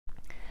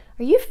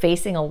Are you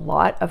facing a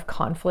lot of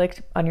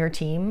conflict on your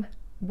team?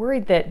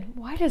 Worried that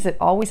why does it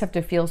always have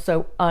to feel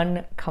so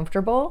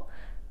uncomfortable?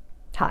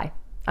 Hi,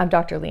 I'm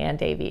Dr. Liane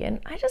Davey, and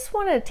I just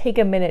want to take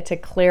a minute to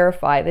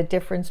clarify the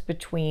difference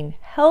between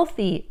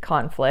healthy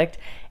conflict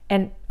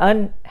and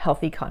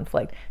unhealthy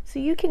conflict, so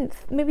you can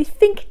maybe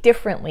think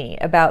differently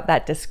about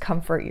that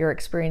discomfort you're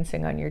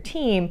experiencing on your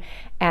team,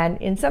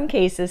 and in some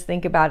cases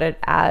think about it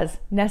as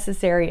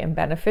necessary and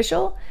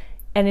beneficial,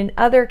 and in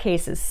other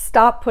cases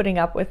stop putting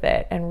up with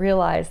it and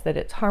realize that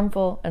it's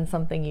harmful and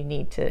something you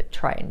need to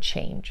try and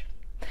change.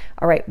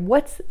 All right,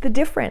 what's the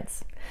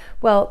difference?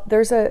 Well,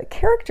 there's a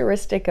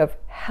characteristic of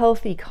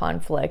healthy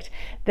conflict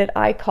that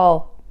I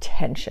call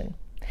tension.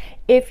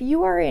 If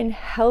you are in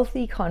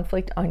healthy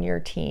conflict on your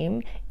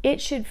team, it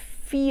should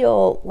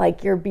feel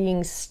like you're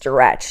being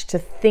stretched to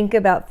think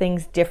about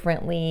things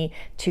differently,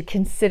 to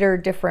consider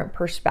different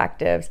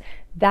perspectives.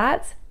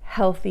 That's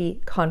healthy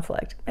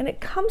conflict. And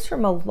it comes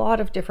from a lot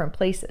of different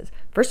places.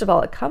 First of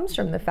all, it comes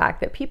from the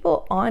fact that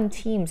people on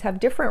teams have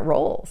different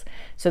roles.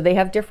 So they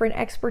have different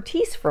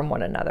expertise from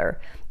one another.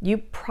 You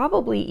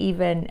probably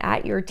even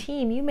at your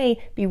team, you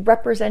may be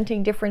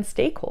representing different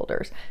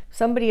stakeholders.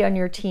 Somebody on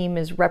your team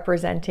is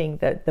representing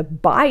the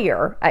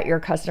buyer at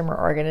your customer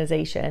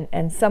organization,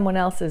 and someone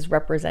else is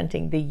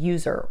representing the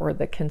user or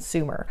the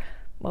consumer.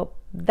 Well,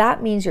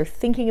 that means you're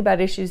thinking about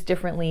issues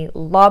differently,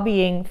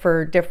 lobbying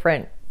for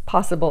different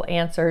possible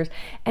answers,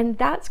 and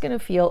that's going to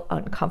feel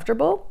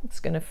uncomfortable. It's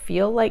going to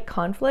feel like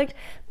conflict,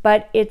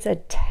 but it's a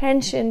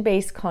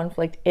tension-based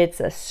conflict. It's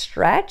a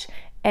stretch,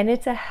 and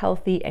it's a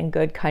healthy and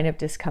good kind of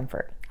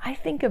discomfort. I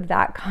think of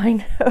that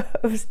kind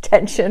of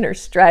tension or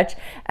stretch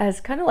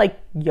as kind of like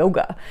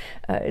yoga.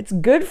 It's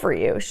good for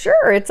you.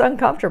 Sure, it's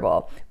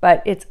uncomfortable,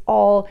 but it's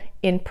all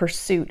in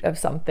pursuit of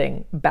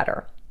something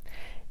better.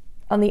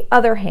 On the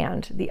other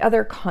hand, the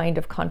other kind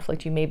of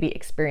conflict you may be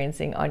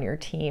experiencing on your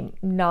team,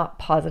 not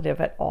positive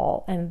at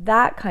all. And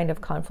that kind of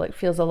conflict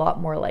feels a lot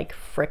more like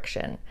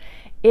friction.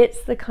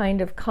 It's the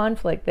kind of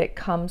conflict that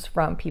comes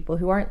from people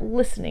who aren't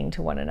listening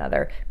to one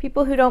another,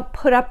 people who don't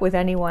put up with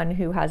anyone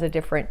who has a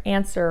different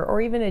answer or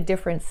even a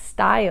different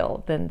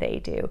style than they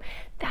do.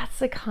 That's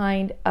the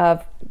kind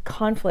of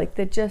conflict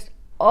that just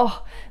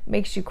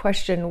makes you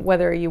question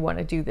whether you want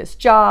to do this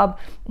job,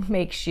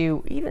 makes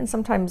you even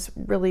sometimes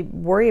really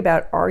worry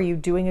about, are you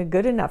doing a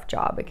good enough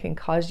job? It can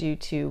cause you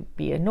to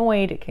be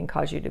annoyed, it can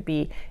cause you to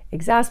be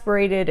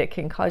exasperated, it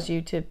can cause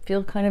you to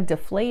feel kind of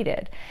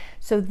deflated.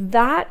 So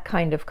that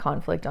kind of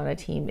conflict on a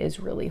team is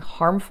really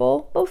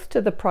harmful, both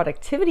to the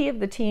productivity of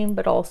the team,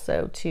 but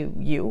also to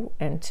you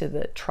and to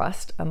the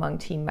trust among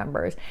team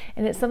members.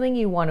 And it's something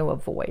you want to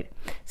avoid.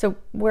 So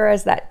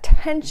whereas that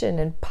tension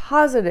and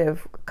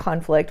positive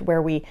conflict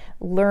where we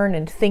learn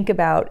and think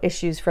about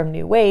issues from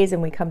new ways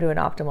and we come to an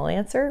optimal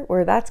answer,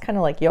 where that's kind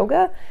of like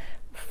yoga,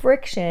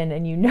 friction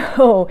and you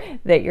know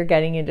that you're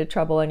getting into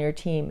trouble on your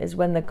team is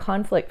when the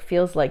conflict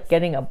feels like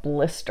getting a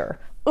blister.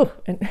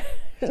 And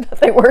there's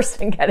nothing worse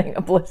than getting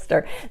a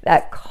blister.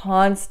 That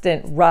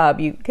constant rub.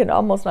 You can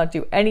almost not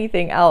do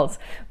anything else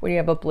when you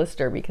have a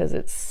blister because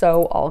it's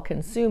so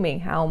all-consuming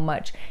how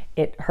much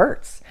it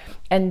hurts.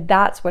 And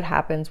that's what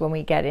happens when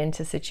we get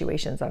into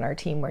situations on our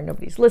team where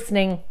nobody's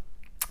listening,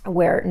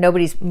 where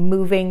nobody's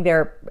moving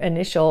their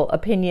initial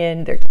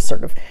opinion. They're just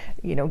sort of,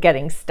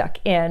 getting stuck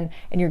in,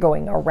 and you're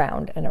going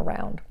around and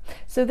around.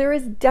 So there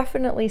is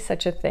definitely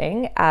such a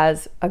thing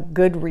as a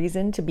good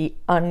reason to be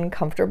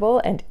uncomfortable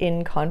and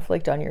in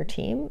conflict on your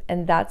team.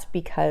 And that's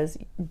because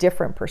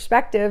different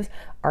perspectives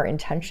are in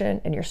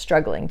tension and you're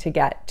struggling to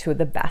get to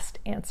the best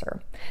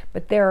answer.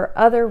 But there are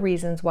other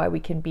reasons why we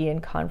can be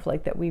in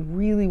conflict that we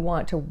really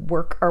want to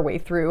work our way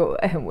through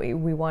and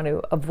we want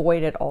to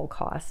avoid at all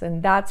costs.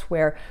 And that's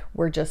where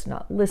we're just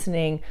not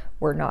listening,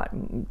 we're not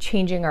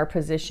changing our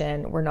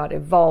position, we're not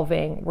evolving,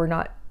 we're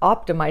not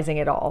optimizing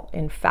at all.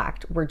 In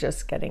fact, we're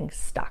just getting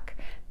stuck.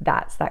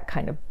 That's that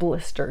kind of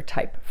blister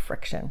type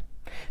friction.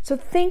 So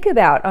think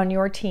about on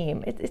your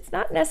team, it's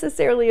not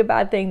necessarily a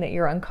bad thing that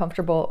you're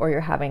uncomfortable or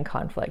you're having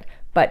conflict,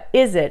 but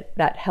is it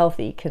that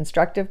healthy,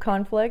 constructive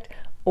conflict,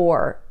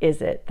 or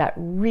is it that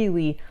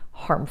really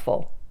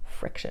harmful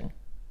friction?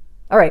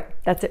 All right,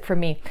 that's it from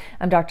me.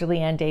 I'm Dr.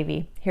 Liane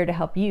Davey, here to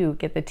help you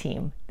get the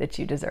team that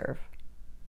you deserve.